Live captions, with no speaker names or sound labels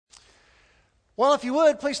Well, if you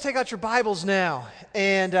would, please take out your Bibles now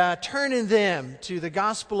and turn in them to the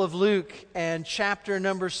Gospel of Luke and chapter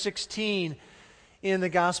number 16 in the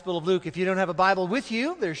Gospel of Luke. If you don't have a Bible with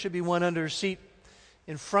you, there should be one under a seat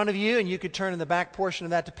in front of you, and you could turn in the back portion of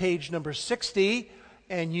that to page number 60,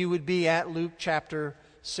 and you would be at Luke chapter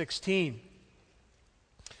 16.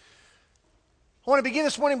 I want to begin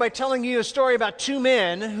this morning by telling you a story about two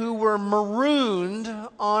men who were marooned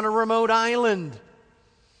on a remote island.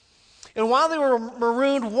 And while they were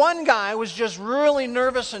marooned, one guy was just really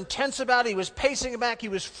nervous and tense about it. He was pacing back. He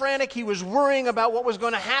was frantic. He was worrying about what was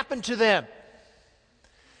going to happen to them.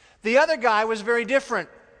 The other guy was very different.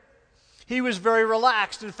 He was very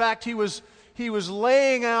relaxed. In fact, he was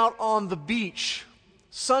laying out on the beach,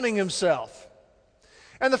 sunning himself.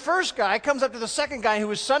 And the first guy comes up to the second guy who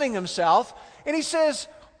was sunning himself, and he says,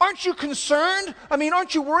 "Aren't you concerned?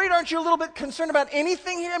 Aren't you worried? Aren't you a little bit concerned about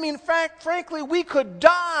anything here? Frankly, we could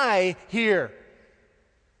die here."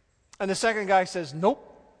 And the second guy says, "Nope."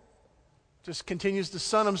 Just continues to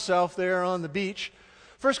sun himself there on the beach.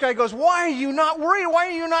 First guy goes, "Why are you not worried? Why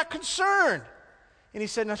are you not concerned?" And he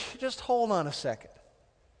said, "Now, just hold on a second.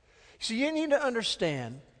 So you need to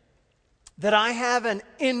understand that I have an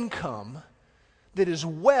income that is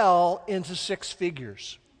well into six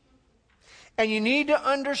figures. And you need to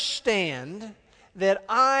understand that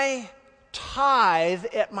I tithe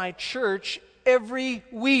at my church every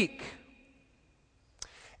week."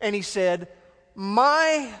 And he said,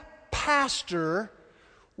 "My pastor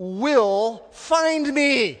will find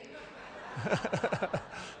me."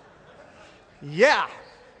 Yeah,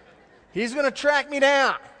 he's going to track me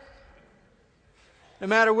down, no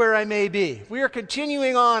matter where I may be. We are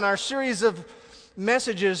continuing on our series of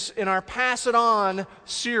messages in our Pass It On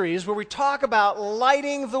series, where we talk about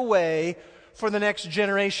lighting the way for the next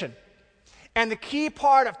generation. And the key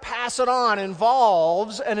part of Pass It On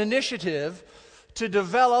involves an initiative to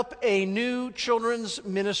develop a new children's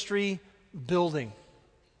ministry building.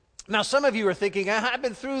 Now, some of you are thinking, I've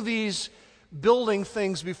been through these building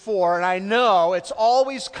things before, and I know it's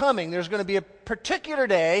always coming. There's going to be a particular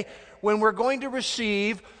day when we're going to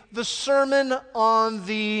receive the Sermon on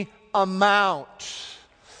the Amount.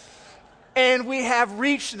 And we have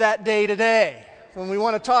reached that day today when we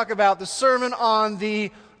want to talk about the Sermon on the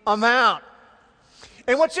Amount.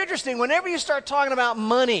 And what's interesting, whenever you start talking about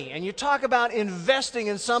money and you talk about investing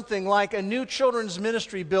in something like a new children's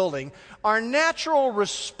ministry building, our natural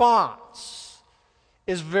response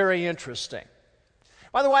is very interesting.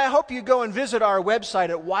 By the way, I hope you go and visit our website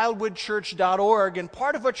at wildwoodchurch.org, and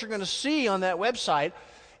part of what you're going to see on that website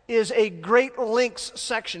is a Great Links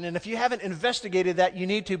section. And if you haven't investigated that, you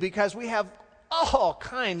need to, because we have all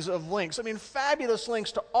kinds of links. Fabulous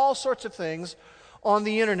links to all sorts of things on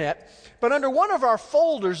the internet. But under one of our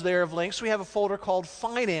folders there of links, we have a folder called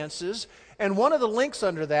Finances, and one of the links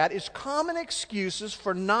under that is Common Excuses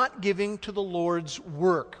for Not Giving to the Lord's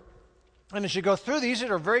Work. And as you go through these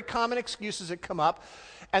are very common excuses that come up,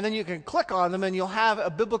 and then you can click on them and you'll have a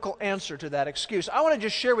biblical answer to that excuse. I want to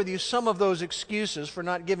just share with you some of those excuses for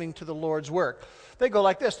not giving to the Lord's work. They go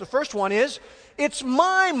like this. The first one is, "It's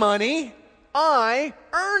my money, I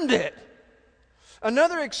earned it."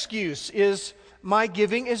 Another excuse is, "My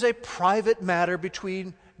giving is a private matter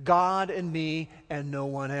between God and me and no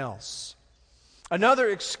one else." Another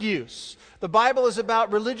excuse, "The Bible is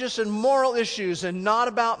about religious and moral issues and not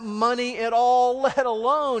about money at all, let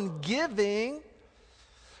alone giving."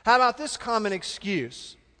 How about this common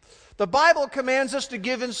excuse? "The Bible commands us to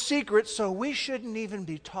give in secret, so we shouldn't even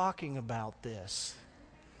be talking about this."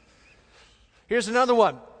 Here's another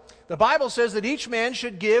one. "The Bible says that each man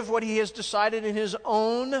should give what he has decided in his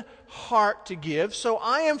own heart to give, so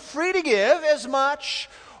I am free to give as much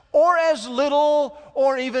or as little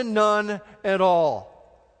or even none at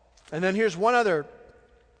all." And then here's one other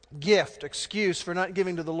excuse for not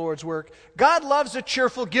giving to the Lord's work. "God loves a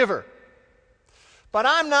cheerful giver, but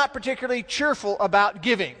I'm not particularly cheerful about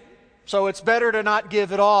giving, so it's better to not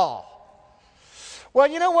give at all." Well,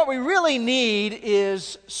 you know what we really need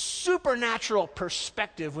is supernatural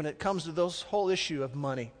perspective when it comes to this whole issue of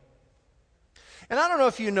money. And I don't know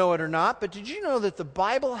if you know it or not, but did you know that the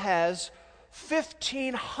Bible has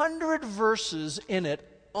 1,500 verses in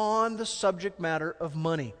it on the subject matter of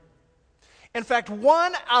money? In fact,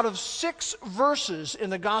 1 out of 6 verses in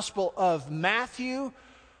the Gospel of Matthew,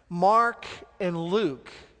 Mark, and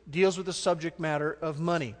Luke deals with the subject matter of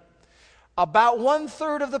money. About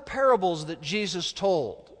 1/3 of the parables that Jesus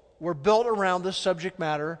told were built around the subject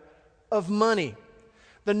matter of money.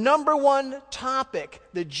 The number one topic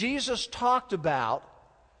that Jesus talked about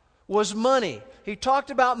was money. He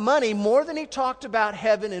talked about money more than he talked about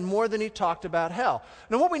heaven and more than he talked about hell.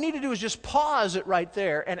 Now, what we need to do is just pause it right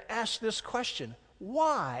there and ask this question: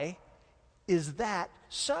 why is that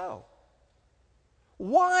so?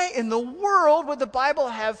 Why in the world would the Bible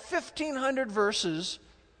have 1,500 verses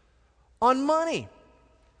on money?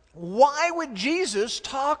 Why would Jesus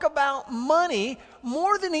talk about money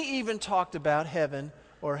more than he even talked about heaven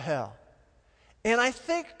or hell? And I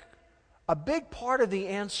think a big part of the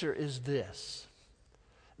answer is this: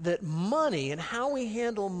 that money and how we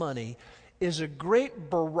handle money is a great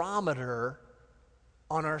barometer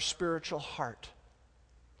on our spiritual heart.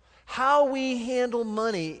 How we handle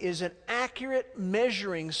money is an accurate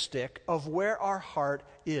measuring stick of where our heart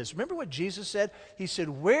is. Remember what Jesus said? He said,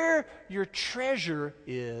 "Where your treasure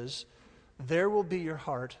is, there will be your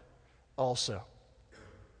heart also."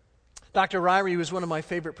 Dr. Ryrie was one of my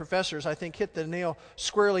favorite professors. I think hit the nail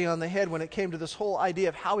squarely on the head when it came to this whole idea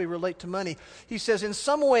of how we relate to money. He says, in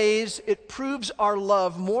some ways, it proves our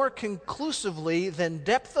love more conclusively than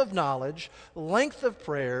depth of knowledge, length of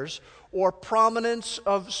prayers, or prominence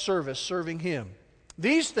of service, serving Him.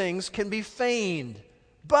 These things can be feigned,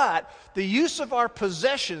 but the use of our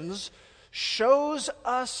possessions shows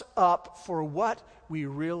us up for what we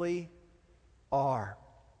really are.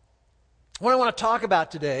 What I want to talk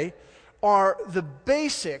about today are the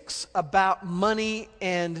basics about money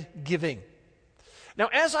and giving. Now,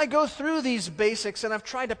 as I go through these basics, and I've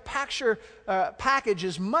tried to package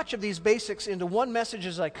as much of these basics into one message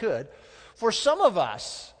as I could, for some of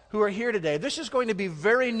us who are here today, this is going to be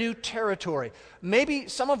very new territory. Maybe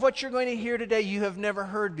some of what you're going to hear today you have never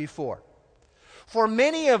heard before. For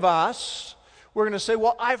many of us, we're going to say,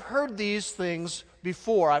 well, I've heard these things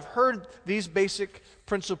before. I've heard these basic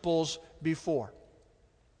principles before.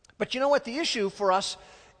 But you know what? The issue for us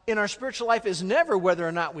in our spiritual life is never whether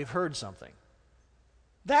or not we've heard something.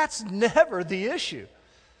 That's never the issue.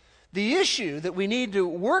 The issue that we need to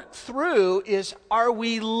work through is, are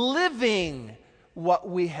we living what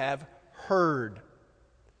we have heard?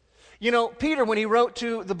 You know, Peter, when he wrote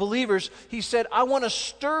to the believers, he said, I want to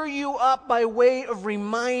stir you up by way of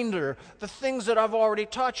reminder, the things that I've already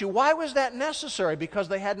taught you. Why was that necessary? Because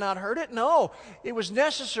they had not heard it? No, it was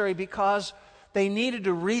necessary because they needed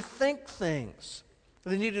to rethink things.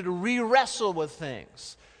 They needed to re-wrestle with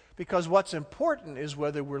things. Because what's important is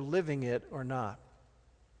whether we're living it or not.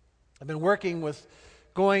 I've been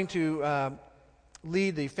going to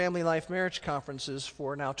lead the Family Life Marriage Conferences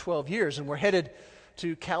for now 12 years, and we're headed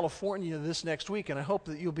to California this next week, and I hope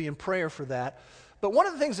that you'll be in prayer for that. But one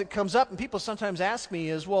of the things that comes up, and people sometimes ask me,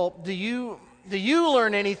 is, well, do you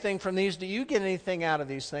learn anything from these? Do you get anything out of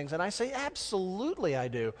these things? And I say, absolutely I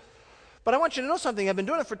do. But I want you to know something. I've been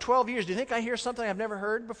doing it for 12 years. Do you think I hear something I've never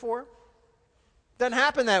heard before? Doesn't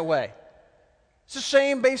happen that way. It's the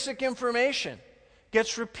same basic information.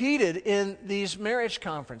 Gets repeated in these marriage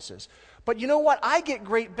conferences. But you know what? I get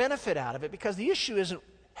great benefit out of it because the issue isn't,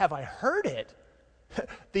 have I heard it?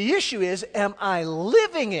 The issue is, am I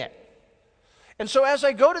living it? And so as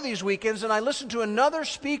I go to these weekends and I listen to another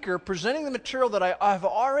speaker presenting the material that I've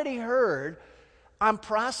already heard, I'm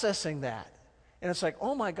processing that. And it's like,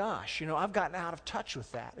 oh my gosh, I've gotten out of touch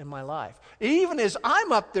with that in my life. Even as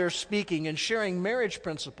I'm up there speaking and sharing marriage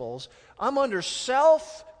principles, I'm under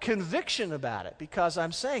self-conviction about it because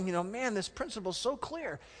I'm saying, man, this principle is so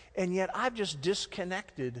clear, and yet I've just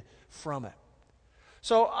disconnected from it.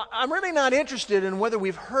 So I'm really not interested in whether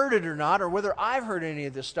we've heard it or not, or whether I've heard any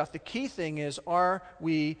of this stuff. The key thing is, are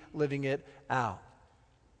we living it out?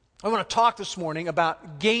 I want to talk this morning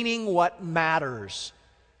about gaining what matters.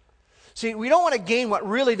 See, we don't want to gain what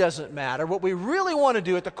really doesn't matter. What we really want to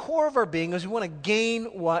do at the core of our being is we want to gain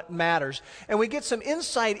what matters. And we get some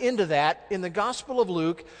insight into that in the Gospel of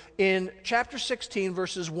Luke in chapter 16,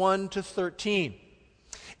 verses 1 to 13.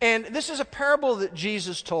 And this is a parable that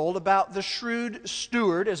Jesus told about the shrewd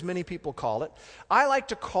steward, as many people call it. I like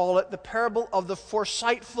to call it the parable of the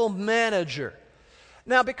foresightful manager.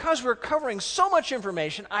 Now, because we're covering so much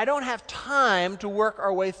information, I don't have time to work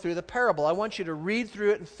our way through the parable. I want you to read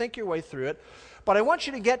through it and think your way through it. But I want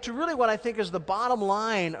you to get to really what I think is the bottom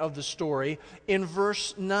line of the story in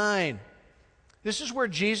verse 9. This is where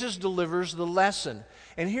Jesus delivers the lesson.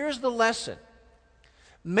 And here's the lesson.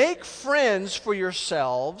 Make friends for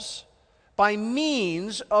yourselves by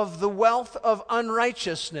means of the wealth of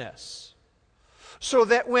unrighteousness, so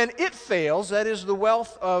that when it fails, that is the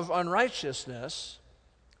wealth of unrighteousness,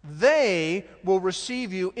 they will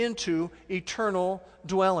receive you into eternal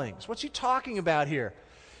dwellings. What's he talking about here?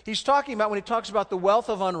 He's talking about, when he talks about the wealth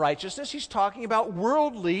of unrighteousness, he's talking about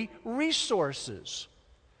worldly resources.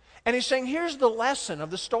 And he's saying, here's the lesson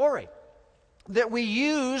of the story, that we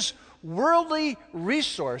use worldly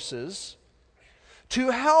resources to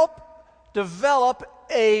help develop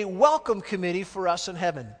a welcome committee for us in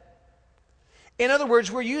heaven. In other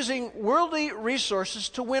words, we're using worldly resources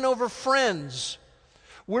to win over friends.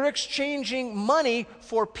 We're exchanging money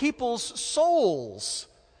for people's souls.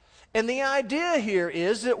 And the idea here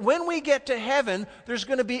is that when we get to heaven, there's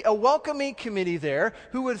going to be a welcoming committee there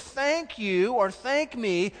who would thank you or thank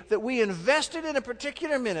me that we invested in a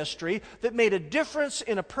particular ministry that made a difference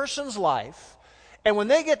in a person's life. And when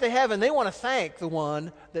they get to heaven, they want to thank the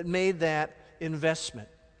one that made that investment.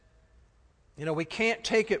 You know, we can't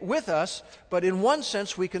take it with us, but in one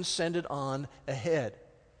sense, we can send it on ahead.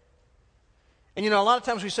 And you know, a lot of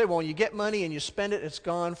times we say, well, when you get money and you spend it, it's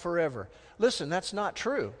gone forever. Listen, that's not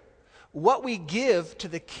true. What we give to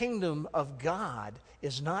the kingdom of God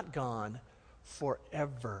is not gone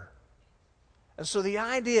forever. And so the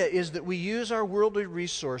idea is that we use our worldly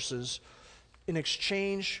resources in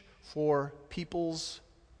exchange for people's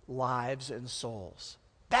lives and souls.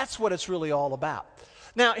 That's what it's really all about.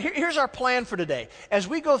 Now, here's our plan for today. As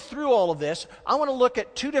we go through all of this, I want to look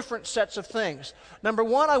at two different sets of things. Number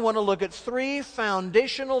one, I want to look at three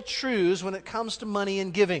foundational truths when it comes to money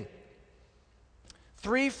and giving.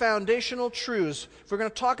 Three foundational truths. If we're going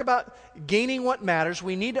to talk about gaining what matters,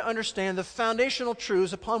 we need to understand the foundational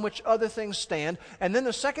truths upon which other things stand. And then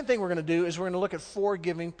the second thing we're going to do is we're going to look at four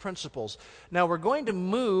giving principles. Now, we're going to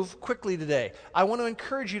move quickly today. I want to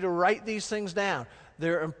encourage you to write these things down.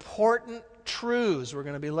 They're important truths we're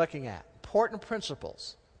going to be looking at. Important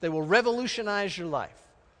principles. They will revolutionize your life.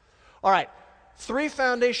 All right, three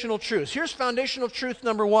foundational truths. Here's foundational truth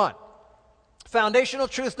number one. Foundational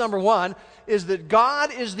truth number one is that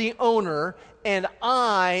God is the owner and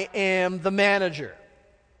I am the manager.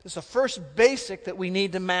 It's the first basic that we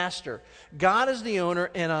need to master. God is the owner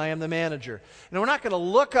and I am the manager. Now, we're not going to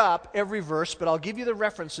look up every verse, but I'll give you the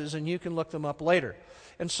references and you can look them up later.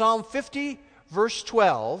 In Psalm 50, verse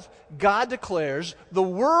 12, God declares, "The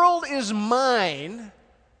world is mine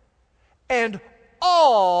and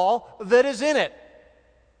all that is in it."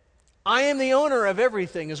 I am the owner of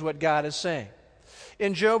everything is what God is saying.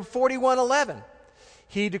 In Job 41:11,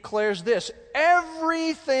 he declares this,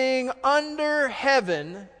 "Everything under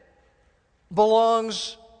heaven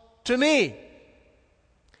belongs to me."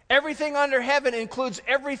 Everything under heaven includes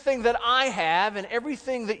everything that I have and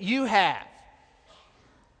everything that you have.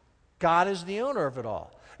 God is the owner of it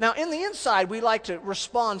all. Now, in the inside, we like to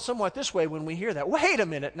respond somewhat this way when we hear that. Wait a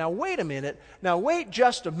minute, now wait a minute, now wait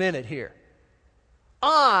just a minute here.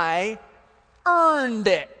 I earned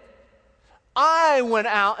it. I went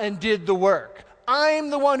out and did the work. I'm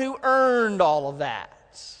the one who earned all of that.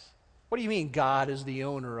 What do you mean God is the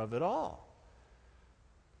owner of it all?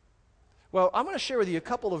 Well, I'm going to share with you a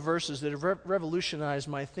couple of verses that have revolutionized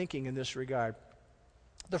my thinking in this regard.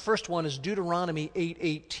 The first one is Deuteronomy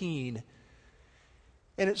 8:18.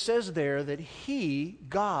 And it says there that He,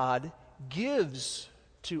 God, gives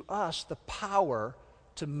to us the power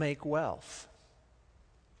to make wealth.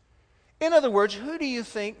 In other words, who do you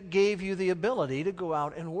think gave you the ability to go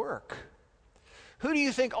out and work? Who do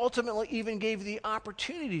you think ultimately even gave you the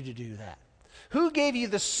opportunity to do that? Who gave you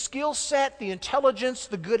the skill set, the intelligence,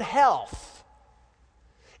 the good health?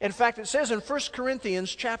 In fact, it says in 1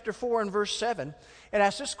 Corinthians chapter 4 and verse 7, it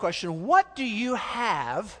asks this question, what do you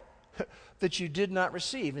have that you did not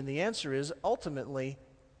receive? And the answer is ultimately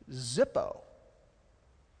Zippo.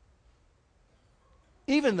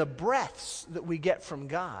 Even the breaths that we get from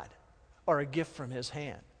God are a gift from His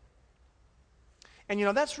hand. And you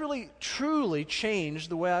know, that's really, truly changed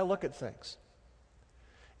the way I look at things.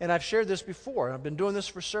 And I've shared this before. I've been doing this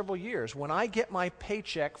for several years. When I get my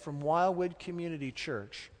paycheck from Wildwood Community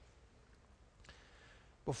Church,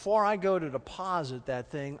 before I go to deposit that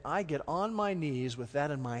thing, I get on my knees with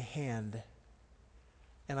that in my hand.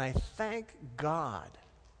 And I thank God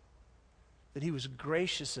that He was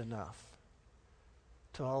gracious enough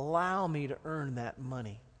to allow me to earn that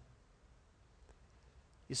money.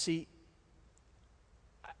 You see,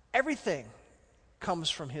 everything comes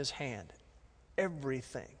from His hand.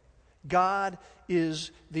 Everything. God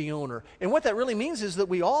is the owner. And what that really means is that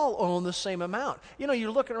we all own the same amount. You know, you're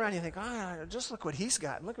looking around and you think, just look what he's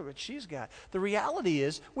got and look at what she's got. The reality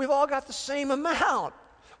is we've all got the same amount.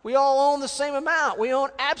 We all own the same amount. We own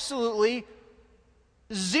absolutely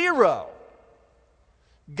zero.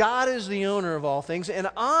 God is the owner of all things, and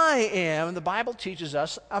I am, the Bible teaches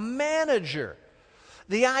us, a manager.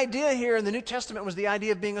 The idea here in the New Testament was the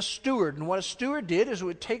idea of being a steward. And what a steward did is it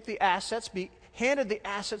would take the assets, be handed the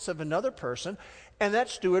assets of another person, and that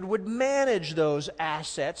steward would manage those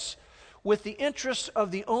assets with the interests of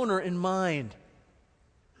the owner in mind.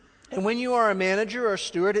 And when you are a manager or a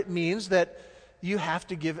steward, it means that you have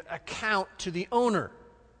to give account to the owner.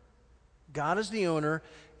 God is the owner,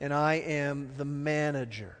 and I am the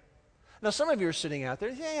manager. Now, some of you are sitting out there,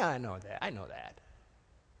 yeah, I know that. I know that.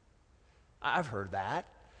 I've heard that.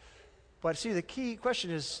 But see, the key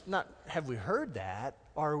question is not have we heard that,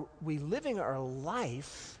 are we living our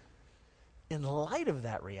life in light of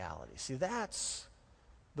that reality? See, that's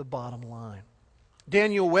the bottom line.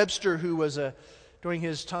 Daniel Webster, who was during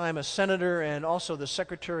his time a senator and also the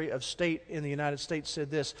Secretary of State in the United States,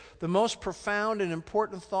 said this: "The most profound and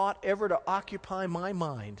important thought ever to occupy my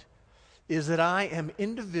mind is that I am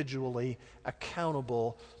individually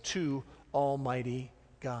accountable to Almighty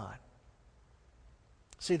God."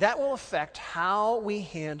 See, that will affect how we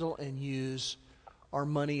handle and use our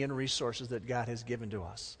money and resources that God has given to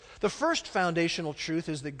us. The first foundational truth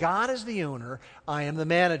is that God is the owner, I am the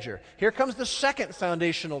manager. Here comes the second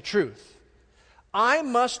foundational truth. I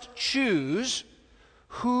must choose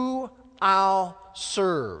who I'll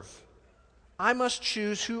serve. I must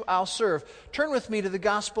choose who I'll serve. Turn with me to the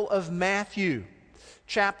Gospel of Matthew,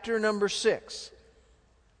 chapter number 6.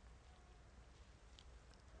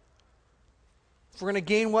 If we're going to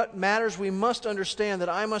gain what matters, we must understand that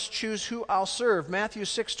I must choose who I'll serve. Matthew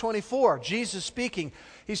 6:24, Jesus speaking.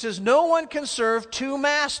 He says, "No one can serve two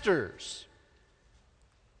masters."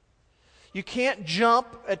 You can't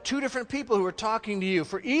jump at two different people who are talking to you.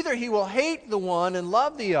 For either he will hate the one and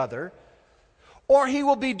love the other, or he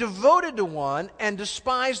will be devoted to one and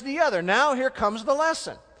despise the other. Now here comes the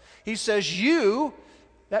lesson. He says, you,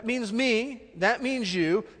 that means me, that means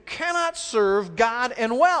you, cannot serve God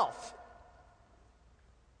and wealth.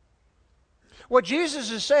 What Jesus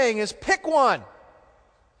is saying is pick one.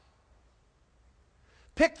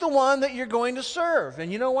 Pick the one that you're going to serve.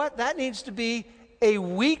 And you know what? That needs to be a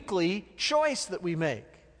weekly choice that we make.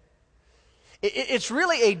 It's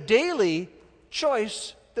really a daily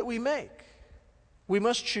choice that we make. We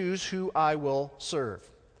must choose who I will serve.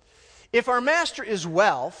 If our master is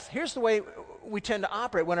wealth, here's the way we tend to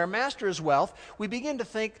operate. When our master is wealth, we begin to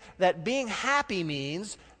think that being happy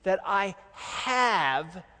means that I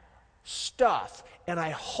have stuff and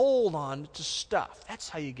I hold on to stuff. That's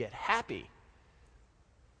how you get happy.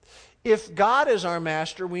 If God is our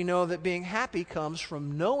master, we know that being happy comes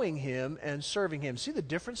from knowing Him and serving Him. See the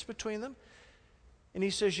difference between them? And He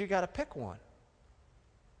says you got to pick one.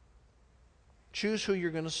 Choose who you're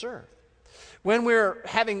going to serve. When we're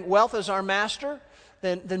having wealth as our master,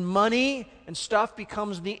 then money and stuff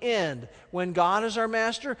becomes the end. When God is our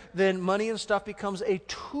master, then money and stuff becomes a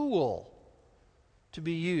tool to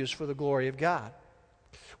be used for the glory of God.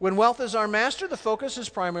 When wealth is our master, the focus is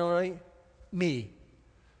primarily me.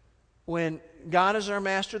 When God is our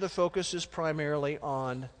master, the focus is primarily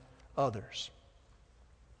on others.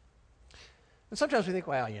 And sometimes we think,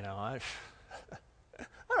 well, you know, I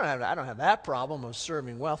don't have that problem of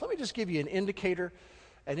serving wealth. Let me just give you an indicator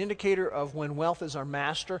of when wealth is our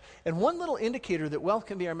master. And one little indicator that wealth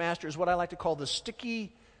can be our master is what I like to call the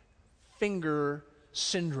sticky finger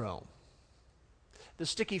syndrome. The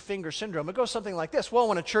sticky finger syndrome. It goes something like this. Well,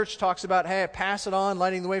 when a church talks about, hey, pass it on,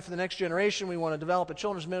 lighting the way for the next generation, we want to develop a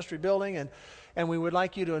children's ministry building, and we would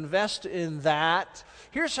like you to invest in that.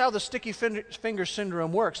 Here's how the sticky finger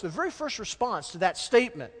syndrome works. The very first response to that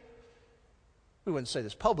statement, we wouldn't say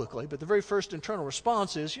this publicly, but the very first internal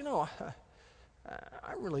response is, you know,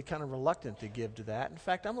 I'm really kind of reluctant to give to that. In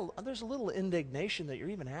fact, there's a little indignation that you're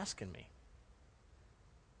even asking me.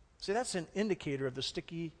 See, that's an indicator of the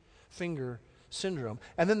sticky finger syndrome.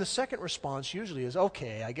 And then the second response usually is,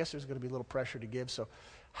 okay, I guess there's going to be a little pressure to give, so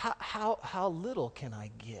how little can I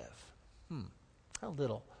give? How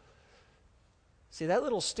little? See, that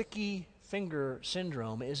little sticky finger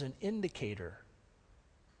syndrome is an indicator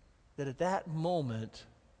that at that moment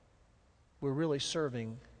we're really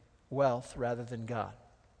serving wealth rather than God.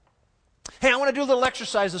 Hey, I want to do a little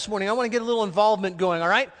exercise this morning. I want to get a little involvement going, all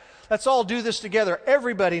right? Let's all do this together.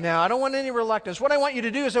 Everybody now. I don't want any reluctance. What I want you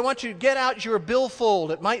to do is I want you to get out your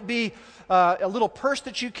billfold. It might be a little purse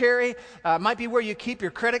that you carry. It might be where you keep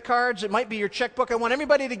your credit cards. It might be your checkbook. I want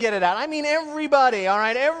everybody to get it out. I mean everybody, all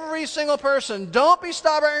right? Every single person. Don't be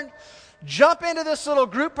stubborn. Jump into this little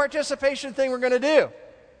group participation thing we're going to do.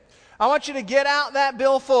 I want you to get out that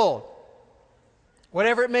billfold,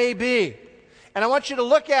 whatever it may be. And I want you to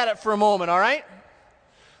look at it for a moment, all right?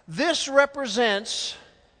 This represents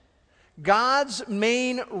God's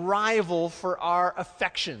main rival for our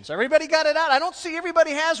affections. Everybody got it out? I don't see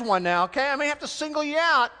everybody has one now, okay? I may have to single you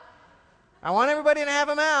out. I want everybody to have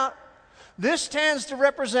them out. This tends to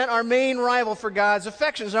represent our main rival for God's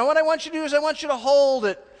affections. Now what I want you to do is I want you to hold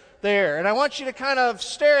it there. And I want you to kind of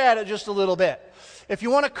stare at it just a little bit. If you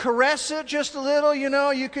want to caress it just a little,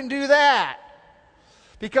 you can do that.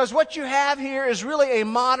 Because what you have here is really a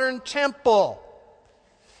modern temple.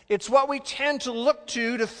 It's what we tend to look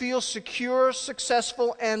to feel secure,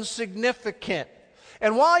 successful, and significant.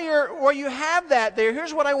 And while you have that there,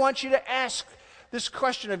 here's what I want you to ask this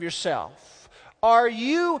question of yourself. Are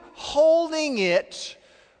you holding it,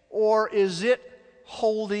 or is it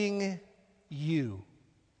holding you?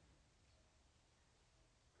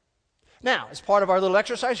 Now, as part of our little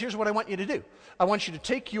exercise, here's what I want you to do. I want you to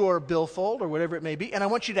take your billfold, or whatever it may be, and I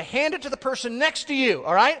want you to hand it to the person next to you,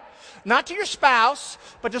 all right? Not to your spouse,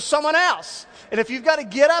 but to someone else. And if you've got to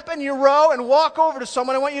get up in your row and walk over to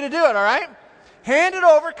someone, I want you to do it, all right? Hand it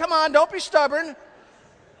over. Come on, don't be stubborn.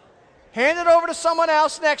 Hand it over to someone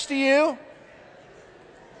else next to you.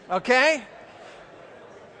 Okay?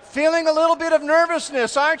 Feeling a little bit of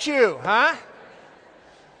nervousness, aren't you? Huh?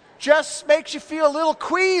 Just makes you feel a little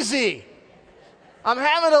queasy. I'm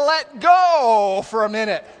having to let go for a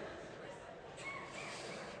minute.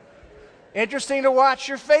 Interesting to watch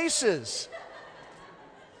your faces.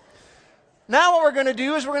 Now what we're going to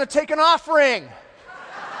do is we're going to take an offering.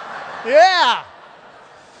 Yeah.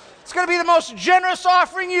 It's going to be the most generous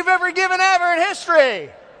offering you've ever given ever in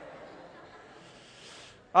history.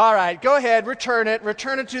 All right, go ahead, return it.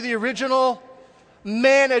 Return it to the original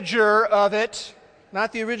manager of it.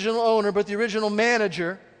 Not the original owner, but the original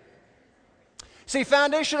manager. See,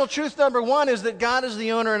 foundational truth number 1 is that God is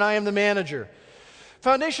the owner and I am the manager.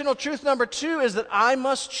 Foundational truth number 2 is that I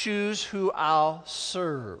must choose who I'll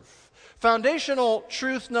serve. Foundational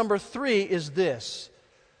truth number 3 is this: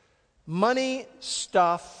 money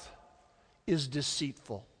stuff is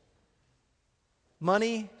deceitful.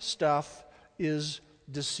 Money stuff is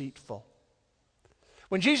deceitful.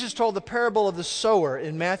 When Jesus told the parable of the sower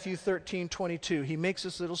in Matthew 13:22, he makes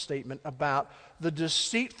this little statement about the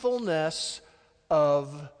deceitfulness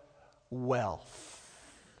of wealth.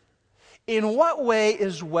 In what way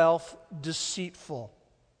is wealth deceitful?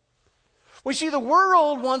 We see the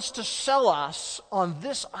world wants to sell us on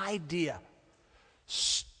this idea.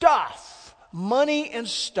 Stuff, money and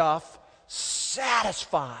stuff,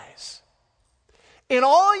 satisfies. And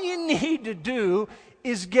all you need to do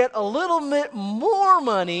is get a little bit more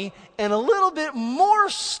money and a little bit more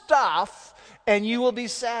stuff, and you will be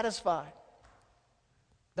satisfied.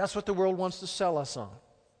 That's what the world wants to sell us on.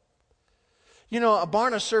 A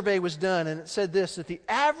Barna survey was done, and it said this, that the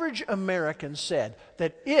average American said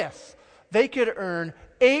that if they could earn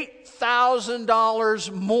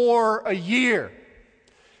 $8,000 more a year,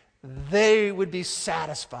 they would be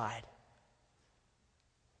satisfied.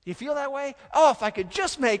 You feel that way? Oh, if I could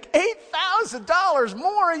just make $8,000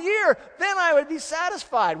 more a year, then I would be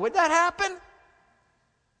satisfied. Would that happen?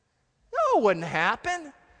 No, it wouldn't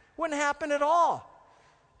happen. Wouldn't happen at all.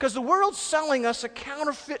 Because the world's selling us a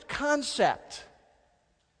counterfeit concept.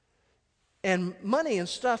 And money and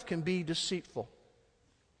stuff can be deceitful.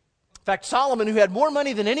 In fact, Solomon, who had more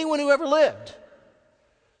money than anyone who ever lived,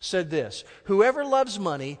 said this: whoever loves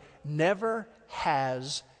money never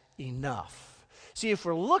has enough. See, if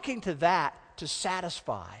we're looking to that to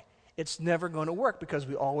satisfy, it's never going to work because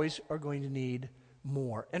we always are going to need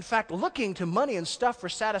more. In fact, looking to money and stuff for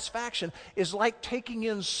satisfaction is like taking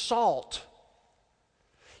in salt.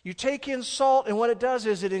 You take in salt, and what it does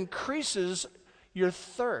is it increases your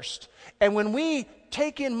thirst. And when we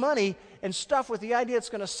take in money and stuff with the idea it's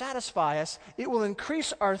going to satisfy us, it will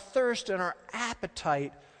increase our thirst and our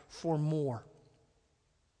appetite for more.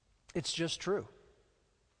 It's just true.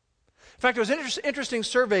 In fact, it was an interesting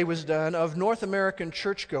survey was done of North American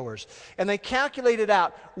churchgoers, and they calculated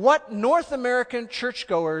out what North American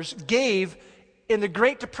churchgoers gave in the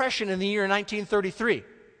Great Depression in the year 1933.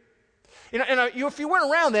 If you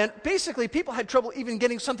weren't around then, basically people had trouble even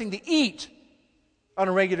getting something to eat on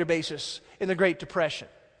a regular basis in the Great Depression.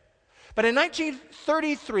 But in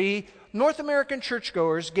 1933, North American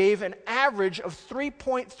churchgoers gave an average of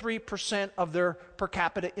 3.3% of their per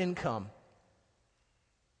capita income.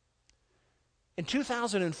 In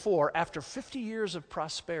 2004, after 50 years of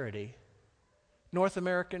prosperity, North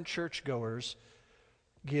American churchgoers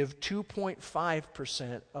give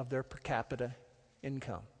 2.5% of their per capita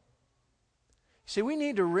income. See, we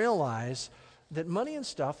need to realize that money and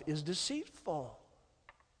stuff is deceitful.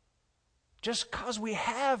 Just because we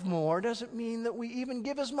have more doesn't mean that we even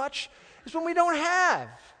give as much as when we don't have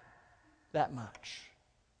that much.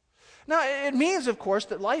 Now, it means, of course,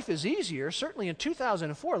 that life is easier. Certainly in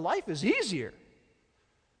 2004, life is easier.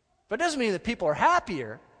 But it doesn't mean that people are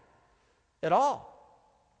happier at all.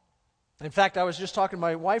 In fact, I was just talking to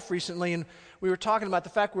my wife recently, and we were talking about the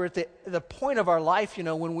fact we're at the point of our life,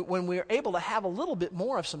 when we're able to have a little bit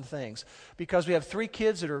more of some things, because we have 3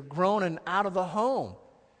 kids that are grown and out of the home.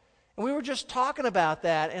 And we were just talking about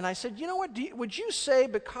that, and I said, you know what, would you say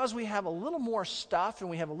because we have a little more stuff and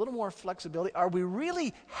we have a little more flexibility, are we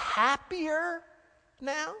really happier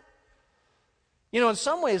now? In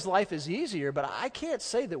some ways life is easier, but I can't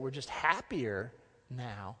say that we're just happier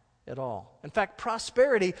now at all. In fact,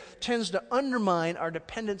 prosperity tends to undermine our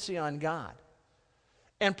dependency on God.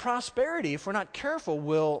 And prosperity, if we're not careful,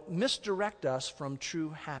 will misdirect us from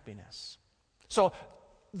true happiness. So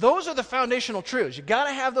those are the foundational truths. You've got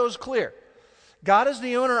to have those clear. God is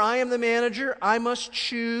the owner, I am the manager, I must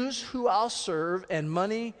choose who I'll serve, and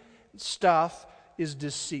money, stuff is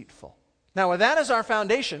deceitful. Now, with that as our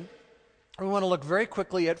foundation, we want to look very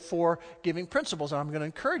quickly at 4 giving principles, and I'm going to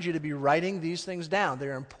encourage you to be writing these things down.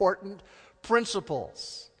 They're important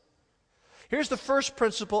principles. Here's the first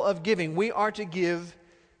principle of giving. We are to give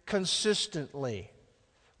consistently.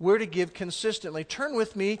 We're to give consistently. Turn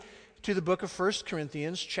with me to the book of 1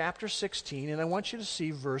 Corinthians, chapter 16, and I want you to see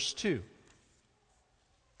verse 2.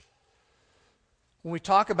 When we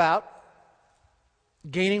talk about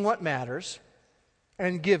gaining what matters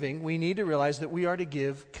and giving, we need to realize that we are to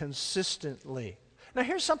give consistently. Now,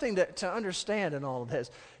 here's something to understand in all of this.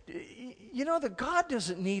 You know that God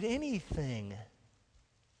doesn't need anything.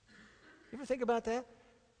 You ever think about that?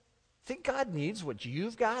 Think God needs what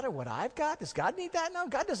you've got or what I've got? Does God need that? No,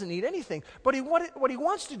 God doesn't need anything. But what He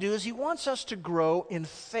wants to do is He wants us to grow in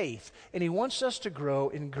faith, and He wants us to grow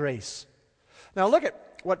in grace. Now, look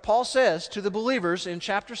at what Paul says to the believers in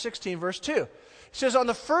chapter 16, verse 2. He says, on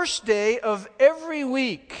the first day of every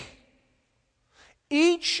week,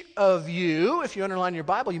 each of you, if you underline your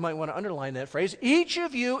Bible, you might want to underline that phrase, each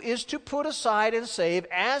of you is to put aside and save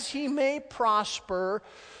as he may prosper,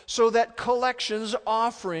 so that collections,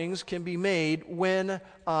 offerings can be made when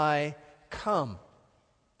I come.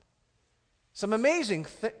 Some amazing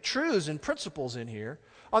truths and principles in here.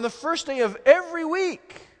 On the first day of every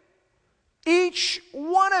week, each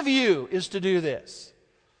one of you is to do this.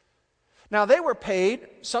 Now, they were paid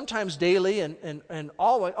sometimes daily and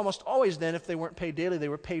always, almost always then, if they weren't paid daily, they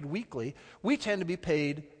were paid weekly. We tend to be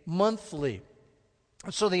paid monthly.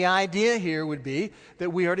 So the idea here would be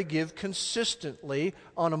that we are to give consistently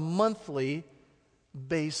on a monthly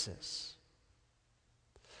basis.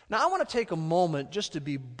 Now, I want to take a moment just to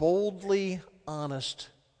be boldly honest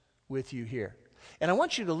with you here. And I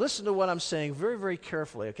want you to listen to what I'm saying very, very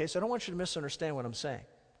carefully, okay? So I don't want you to misunderstand what I'm saying.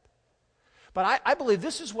 But I believe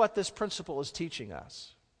this is what this principle is teaching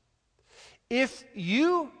us. If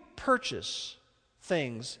you purchase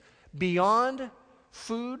things beyond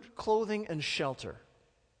food, clothing, and shelter,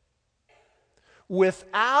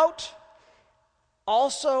 without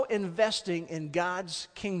also investing in God's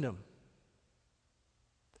kingdom,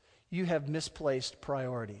 you have misplaced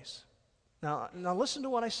priorities. Now listen to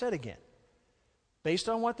what I said again. Based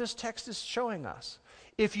on what this text is showing us.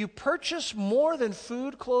 If you purchase more than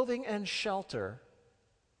food, clothing, and shelter,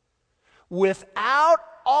 without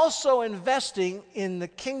also investing in the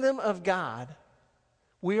kingdom of God,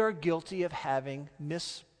 we are guilty of having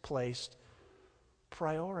misplaced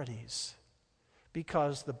priorities.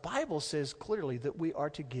 Because the Bible says clearly that we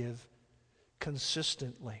are to give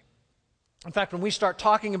consistently. In fact, when we start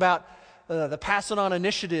talking about the Pass It On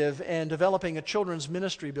initiative and developing a children's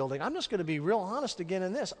ministry building, I'm just going to be real honest again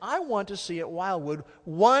in this. I want to see at Wildwood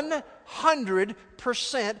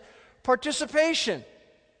 100% participation.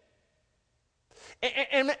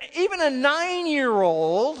 And even a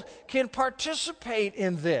 9-year-old can participate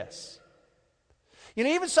in this. You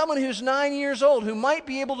know, even someone who's 9 years old who might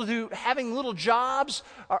be able to do having little jobs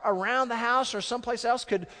around the house or someplace else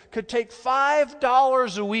could take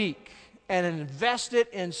 $5 a week and invest it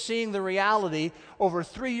in seeing the reality over a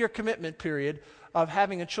 3-year commitment period of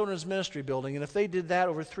having a children's ministry building. And if they did that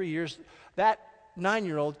over 3 years, that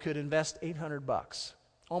 9-year-old could invest $800,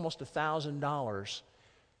 almost $1,000,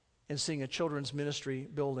 in seeing a children's ministry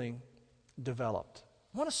building developed.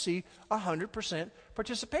 I want to see 100%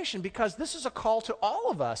 participation, because this is a call to all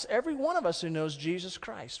of us, every one of us who knows Jesus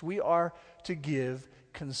Christ. We are to give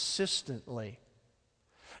consistently.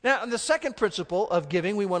 Now, the second principle of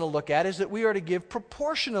giving we want to look at is that we are to give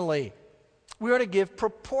proportionally. We are to give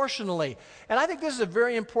proportionally. And I think this is a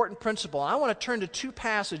very important principle. I want to turn to 2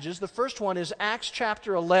 passages. The first one is Acts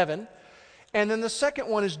chapter 11, and then the second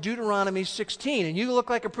one is Deuteronomy 16. And you look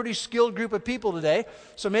like a pretty skilled group of people today,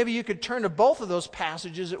 so maybe you could turn to both of those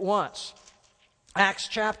passages at once. Acts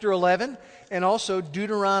chapter 11 and also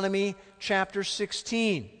Deuteronomy chapter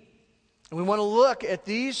 16. And we want to look at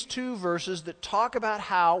these two verses that talk about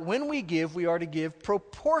how, when we give, we are to give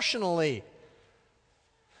proportionally.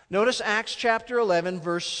 Notice Acts chapter 11,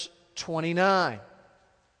 verse 29.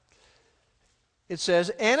 It says,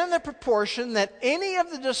 "And in the proportion that any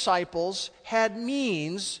of the disciples had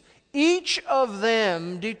means, each of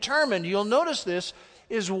them determined," you'll notice this,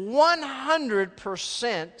 is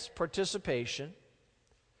 100% participation.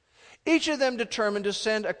 Each of them determined to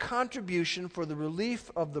send a contribution for the relief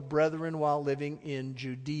of the brethren while living in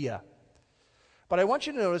Judea. But I want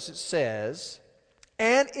you to notice it says,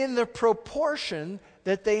 "and in the proportion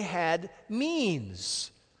that they had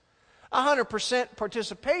means." 100%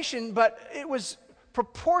 participation, but it was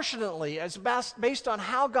proportionately, as based on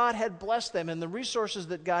how God had blessed them and the resources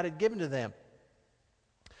that God had given to them.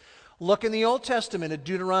 Look in the Old Testament at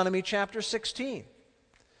Deuteronomy chapter 16.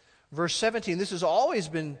 Verse 17, this has always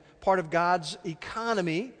been part of God's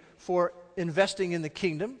economy for investing in the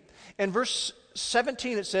kingdom. And verse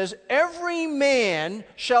 17 it says, "Every man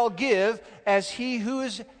shall give as he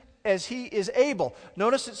is able."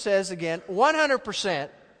 Notice it says again, 100%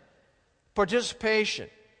 participation.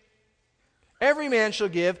 "Every man shall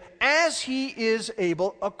give as he is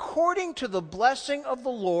able, according to the blessing of the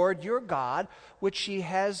Lord your God, which he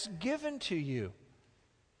has given to you."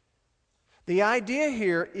 The idea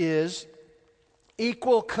here is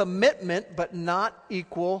equal commitment, but not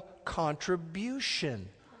equal contribution.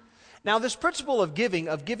 Now, this principle of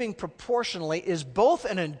giving proportionally, is both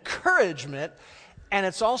an encouragement and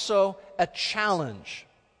it's also a challenge.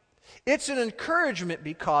 It's an encouragement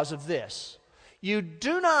because of this. You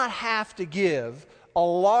do not have to give a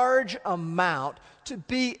large amount to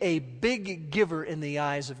be a big giver in the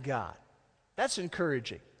eyes of God. That's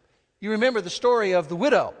encouraging. You remember the story of the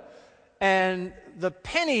widow and the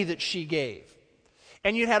penny that she gave.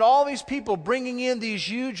 And you had all these people bringing in these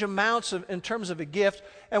huge amounts in terms of a gift.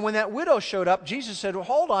 And when that widow showed up, Jesus said, "Well,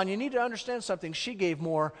 hold on, you need to understand something. She gave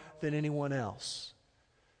more than anyone else."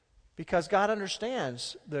 Because God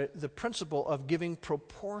understands the principle of giving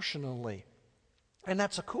proportionally. And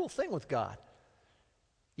that's a cool thing with God.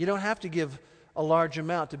 You don't have to give a large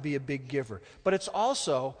amount to be a big giver. But it's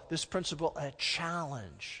also, this principle, a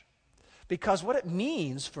challenge. Because what it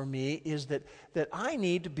means for me is that I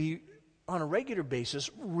need to be, on a regular basis,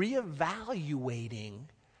 reevaluating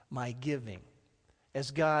my giving as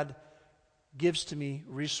God gives to me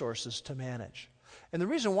resources to manage. And the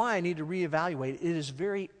reason why I need to reevaluate, it is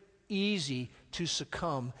very easy to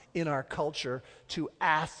succumb in our culture to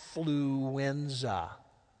affluenza.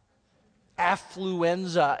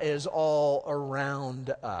 Affluenza is all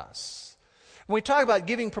around us. When we talk about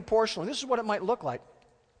giving proportionally, this is what it might look like.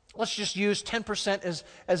 Let's just use 10% as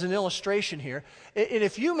an illustration here. And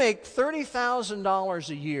if you make $30,000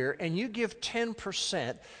 a year and you give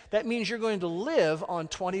 10%, that means you're going to live on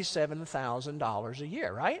 $27,000 a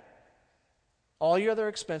year, right? All your other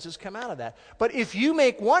expenses come out of that. But if you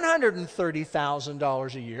make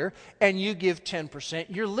 $130,000 a year and you give 10%,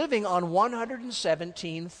 you're living on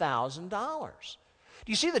 $117,000.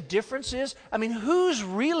 Do you see the difference is? I mean, who's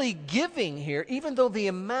really giving here, even though the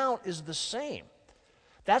amount is the same?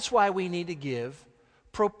 That's why we need to give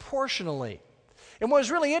proportionally. And what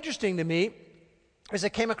was really interesting to me is I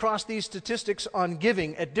came across these statistics on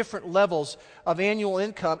giving at different levels of annual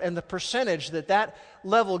income and the percentage that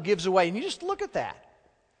level gives away. And you just look at that.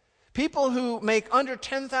 People who make under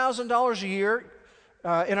 $10,000 a year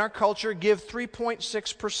in our culture give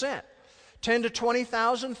 3.6%. 10 to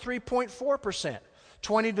 20,000, 3.4%.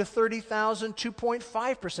 20 to 30,000,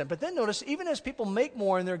 2.5%. But then notice, even as people make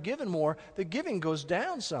more and they're given more, the giving goes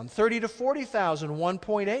down some. 30 to 40,000,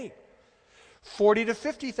 1.8%. 40 to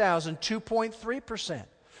 50,000, 2.3%.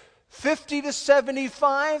 50 to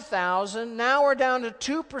 75,000, now we're down to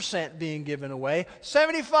 2% being given away.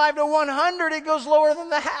 75 to 100, it goes lower than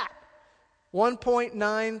that.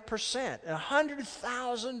 1.9%.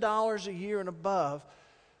 $100,000 a year and above,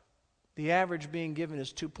 the average being given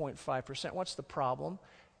is 2.5%. What's the problem?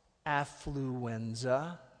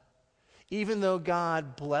 Affluenza. Even though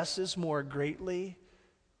God blesses more greatly,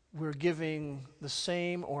 we're giving the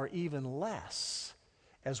same or even less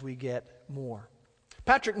as we get more.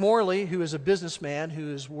 Patrick Morley, who is a businessman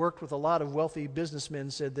who has worked with a lot of wealthy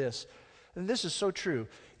businessmen, said this, and this is so true.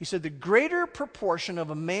 He said, "The greater proportion of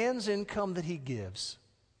a man's income that he gives,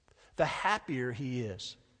 the happier he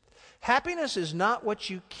is. Happiness is not what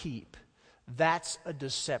you keep. That's a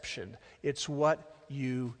deception. It's what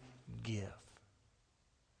you give."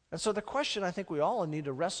 And so the question I think we all need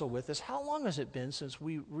to wrestle with is, how long has it been since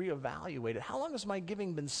we reevaluated? How long has my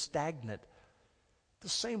giving been stagnant at the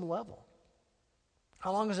same level?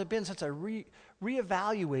 How long has it been since I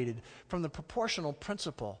reevaluated from the proportional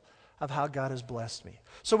principle? of how God has blessed me.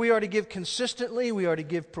 So we are to give consistently, we are to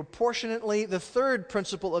give proportionately. The third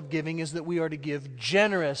principle of giving is that we are to give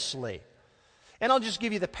generously. And I'll just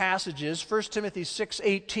give you the passages. 1 Timothy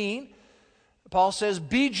 6:18, Paul says,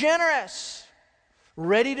 be generous,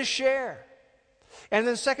 ready to share. And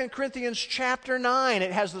then 2 Corinthians chapter 9,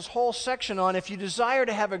 it has this whole section on if you desire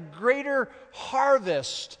to have a greater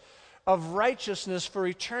harvest of righteousness for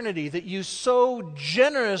eternity, that you sow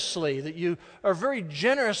generously, that you are very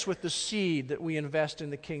generous with the seed that we invest in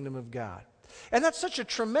the kingdom of God. And that's such a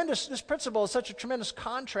tremendous, this principle is such a tremendous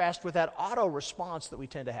contrast with that auto response that we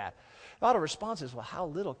tend to have. The auto response is, well, how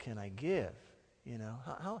little can I give? You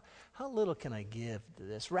know, how little can I give to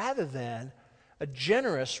this? Rather than a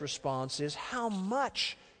generous response is, how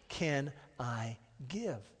much can I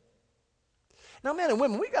give? Now, men and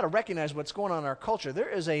women, we've got to recognize what's going on in our culture. There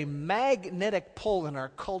is a magnetic pull in our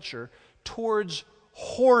culture towards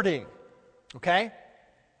hoarding, okay?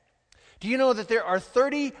 Do you know that there are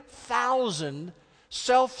 30,000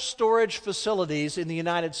 self-storage facilities in the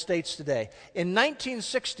United States today? In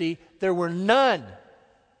 1960, there were none.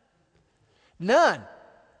 None.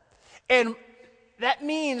 And that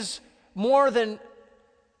means more than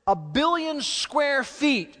 1 billion square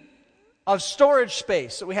feet of storage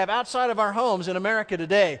space that we have outside of our homes in America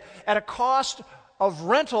today at a cost of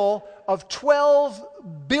rental of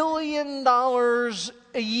 $12 billion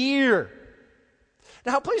a year.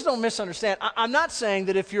 Now, please don't misunderstand. I'm not saying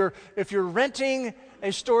that if you're renting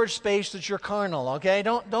a storage space that you're carnal, okay?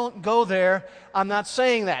 Don't go there. I'm not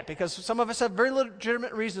saying that because some of us have very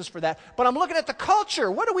legitimate reasons for that. But I'm looking at the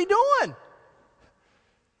culture. What are we doing?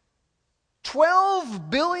 $12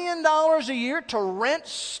 billion a year to rent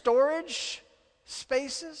storage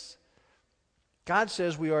spaces? God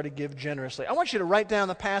says we are to give generously. I want you to write down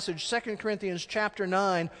the passage, 2 Corinthians chapter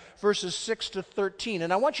 9, verses 6 to 13.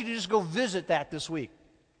 And I want you to just go visit that this week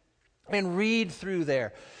and read through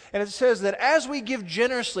there. And it says that as we give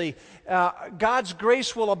generously, God's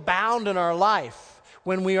grace will abound in our life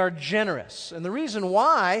when we are generous. And the reason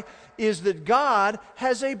why is that God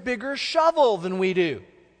has a bigger shovel than we do.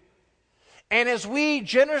 And as we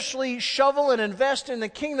generously shovel and invest in the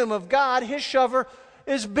kingdom of God, His shovel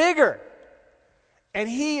is bigger. And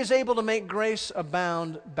He is able to make grace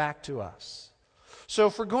abound back to us. So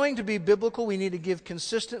if we're going to be biblical, we need to give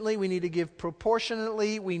consistently, we need to give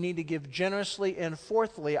proportionately, we need to give generously, and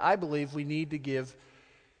fourthly, I believe we need to give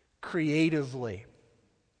creatively.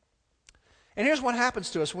 And here's what happens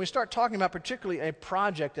to us when we start talking about particularly a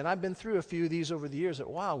project, and I've been through a few of these over the years at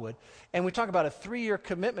Wildwood, and we talk about a 3-year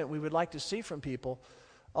commitment we would like to see from people.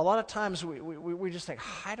 A lot of times we just think,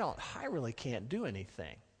 I really can't do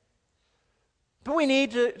anything. But we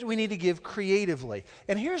need to give creatively.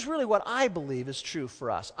 And here's really what I believe is true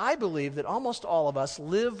for us. I believe that almost all of us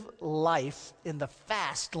live life in the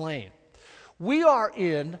fast lane. We are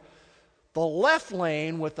in the left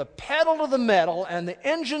lane with the pedal to the metal and the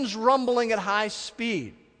engine's rumbling at high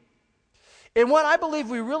speed. And what I believe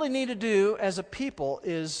we really need to do as a people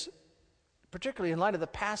is, particularly in light of the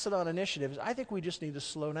Pass It On initiative, is I think we just need to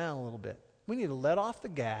slow down a little bit. We need to let off the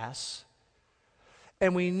gas,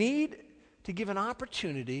 and we need to give an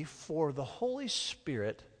opportunity for the Holy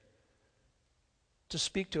Spirit to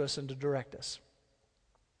speak to us and to direct us.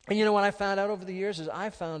 And you know what I found out over the years is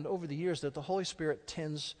that the Holy Spirit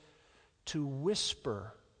tends to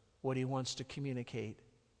whisper what He wants to communicate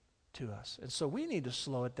to us. And so we need to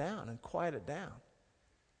slow it down and quiet it down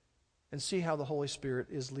and see how the Holy Spirit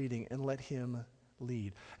is leading and let Him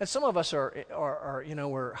lead. And some of us are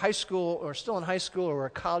we're high school or still in high school or we're a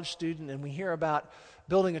college student and we hear about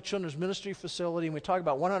building a children's ministry facility and we talk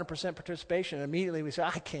about 100% participation and immediately we say,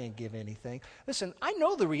 I can't give anything. Listen, I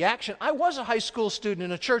know the reaction. I was a high school student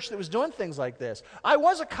in a church that was doing things like this. I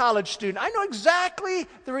was a college student. I know exactly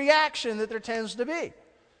the reaction that there tends to be.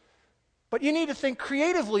 But you need to think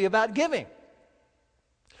creatively about giving.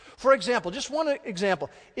 For example, just one example,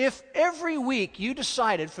 if every week you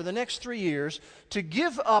decided for the next 3 years to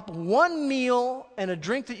give up one meal and a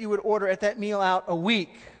drink that you would order at that meal out a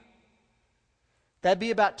week, that'd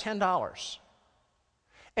be about $10.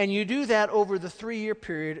 And you do that over the 3-year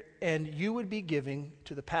period, and you would be giving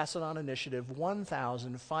to the Pass It On initiative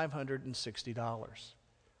 $1,560.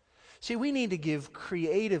 See, we need to give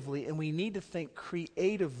creatively, and we need to think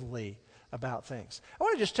creatively about things. I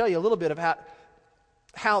want to just tell you a little bit about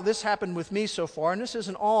how this happened with me so far, and this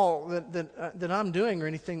isn't all that I'm doing or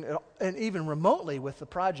anything, and even remotely with the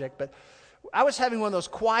project, but I was having one of those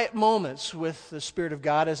quiet moments with the Spirit of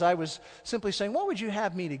God as I was simply saying, what would you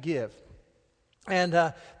have me to give? And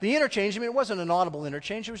the interchange, it wasn't an audible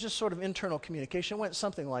interchange, it was just sort of internal communication. It went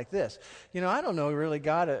something like this. I don't know really,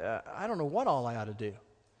 God, I don't know what all I ought to do.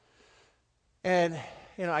 And,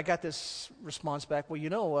 I got this response back,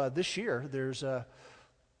 well, this year there's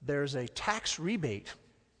a tax rebate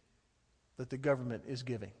that the government is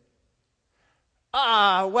giving.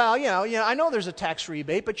 Well, I know there's a tax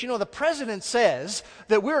rebate, but the president says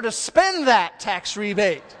that we're to spend that tax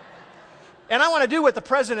rebate. And I want to do what the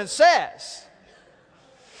president says.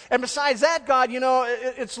 And besides that, God,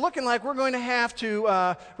 it's looking like we're going to have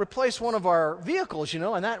to replace one of our vehicles,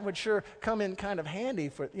 and that would sure come in kind of handy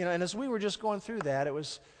for, and as we were just going through that, it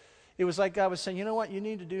was like God was saying, you know what you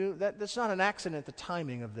need to do? That's not an accident, the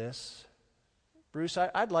timing of this. Bruce,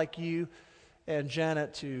 I'd like you and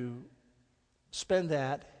Janet to spend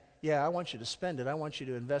that. Yeah, I want you to spend it. I want you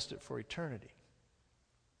to invest it for eternity.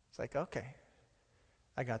 It's like, okay,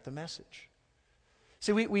 I got the message.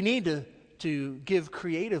 See, we need to give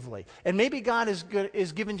creatively. And maybe God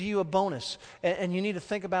is giving to you a bonus, and you need to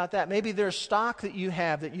think about that. Maybe there's stock that you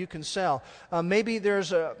have that you can sell. Maybe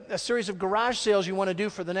there's a series of garage sales you want to do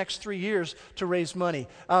for the next 3 years to raise money.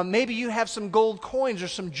 Maybe you have some gold coins or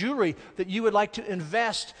some jewelry that you would like to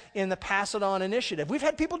invest in the Pass It On initiative. We've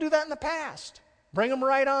had people do that in the past. Bring them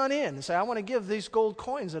right on in and say, I want to give these gold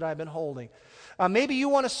coins that I've been holding. Maybe you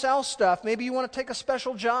want to sell stuff. Maybe you want to take a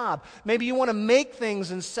special job. Maybe you want to make things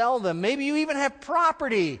and sell them. Maybe you even have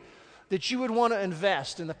property that you would want to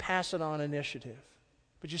invest in the Pass It On initiative.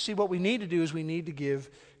 But you see, what we need to do is we need to give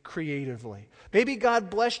creatively. Maybe God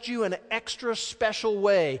blessed you in an extra special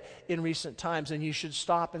way in recent times, and you should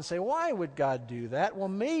stop and say, why would God do that? Well,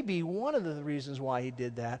 maybe one of the reasons why He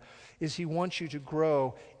did that is He wants you to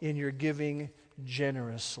grow in your giving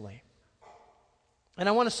generously. And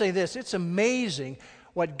I want to say this, it's amazing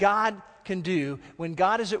what God can do when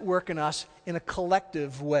God is at work in us in a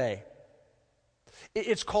collective way.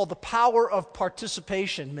 It's called the power of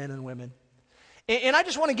participation, men and women. And I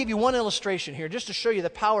just want to give you one illustration here, just to show you the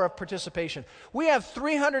power of participation. We have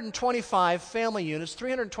 325 family units,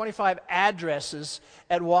 325 addresses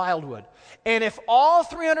at Wildwood. And if all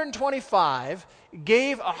 325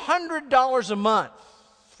 gave $100 a month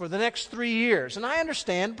for the next 3 years, and I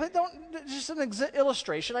understand, but just an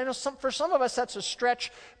illustration. I know for some of us that's a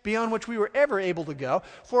stretch beyond which we were ever able to go.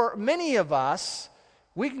 For many of us,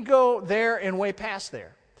 we can go there and way past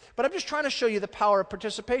there. But I'm just trying to show you the power of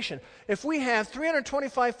participation. If we have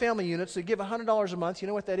 325 family units that give $100 a month, you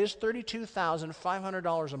know what that is?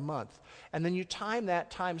 $32,500 a month. And then you time that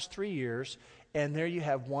times 3 years, and there you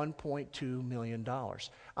have $1.2 million.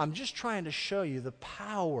 I'm just trying to show you the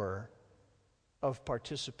power of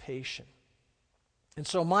participation. And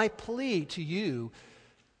so my plea to you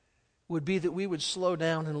would be that we would slow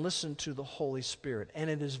down and listen to the Holy Spirit. And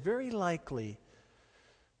it is very likely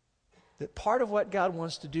that part of what God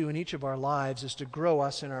wants to do in each of our lives is to grow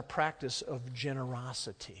us in our practice of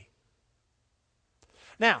generosity.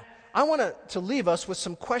 Now, I want to leave us with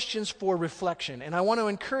some questions for reflection, and I want to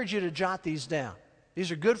encourage you to jot these down.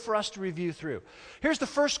 These are good for us to review through. Here's the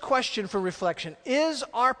first question for reflection. Is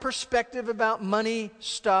our perspective about money,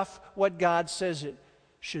 stuff, what God says it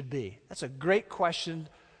should be? That's a great question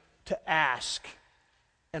to ask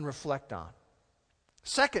and reflect on.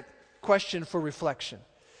 Second question for reflection.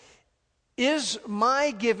 Is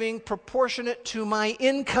my giving proportionate to my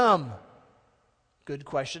income? Good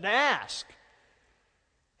question to ask.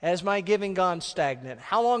 Has my giving gone stagnant?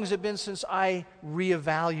 How long has it been since I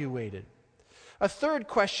reevaluated? A third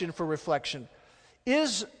question for reflection.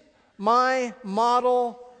 Is my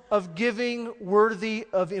model of giving worthy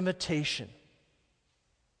of imitation?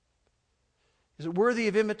 Is it worthy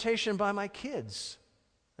of imitation by my kids?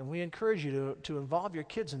 And we encourage you to involve your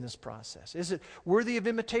kids in this process. Is it worthy of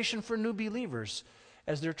imitation for new believers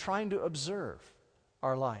as they're trying to observe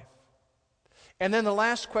our life? And then the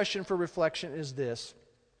last question for reflection is this.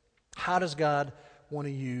 How does God want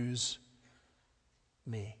to use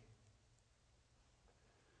me?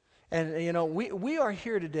 And, we are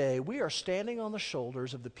here today. We are standing on the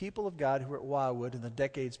shoulders of the people of God who were at Wildwood in the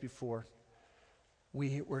decades before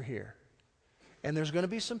we were here. And there's going to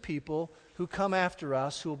be some people who come after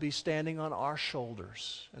us who will be standing on our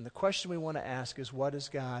shoulders. And the question we want to ask is, how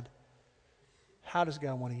does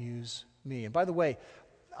God want to use me? And by the way,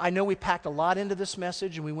 I know we packed a lot into this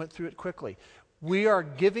message and we went through it quickly. We are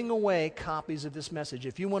giving away copies of this message.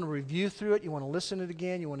 If you want to review through it, you want to listen to it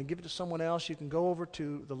again, you want to give it to someone else, you can go over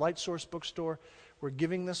to the Light Source bookstore. We're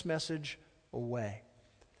giving this message away.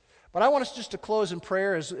 But I want us just to close in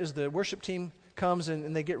prayer as the worship team comes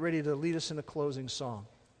and they get ready to lead us in the closing song.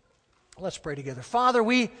 Let's pray together. Father,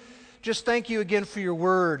 we just thank you again for your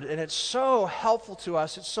word, and it's so helpful to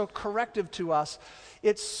us. It's so corrective to us.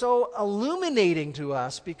 It's so illuminating to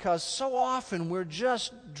us because so often we're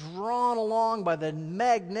just drawn along by the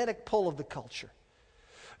magnetic pull of the culture.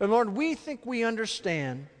 And Lord, we think we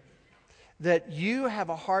understand that you have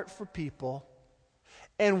a heart for people,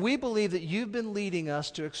 and we believe that you've been leading us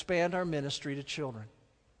to expand our ministry to children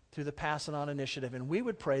through the Pass It On initiative. And we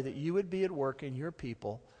would pray that you would be at work in your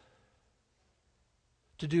people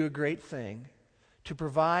to do a great thing, to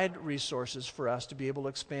provide resources for us to be able to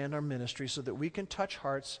expand our ministry so that we can touch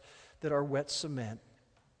hearts that are wet cement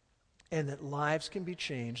and that lives can be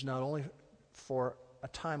changed not only for a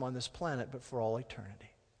time on this planet but for all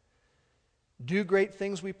eternity. Do great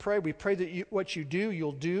things, we pray. We pray that what you do,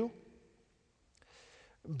 you'll do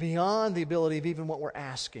beyond the ability of even what we're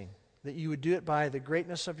asking, that you would do it by the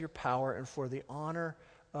greatness of your power and for the honor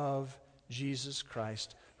of Jesus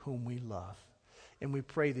Christ, whom we love. And we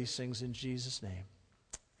pray these things in Jesus' name.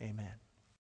 Amen.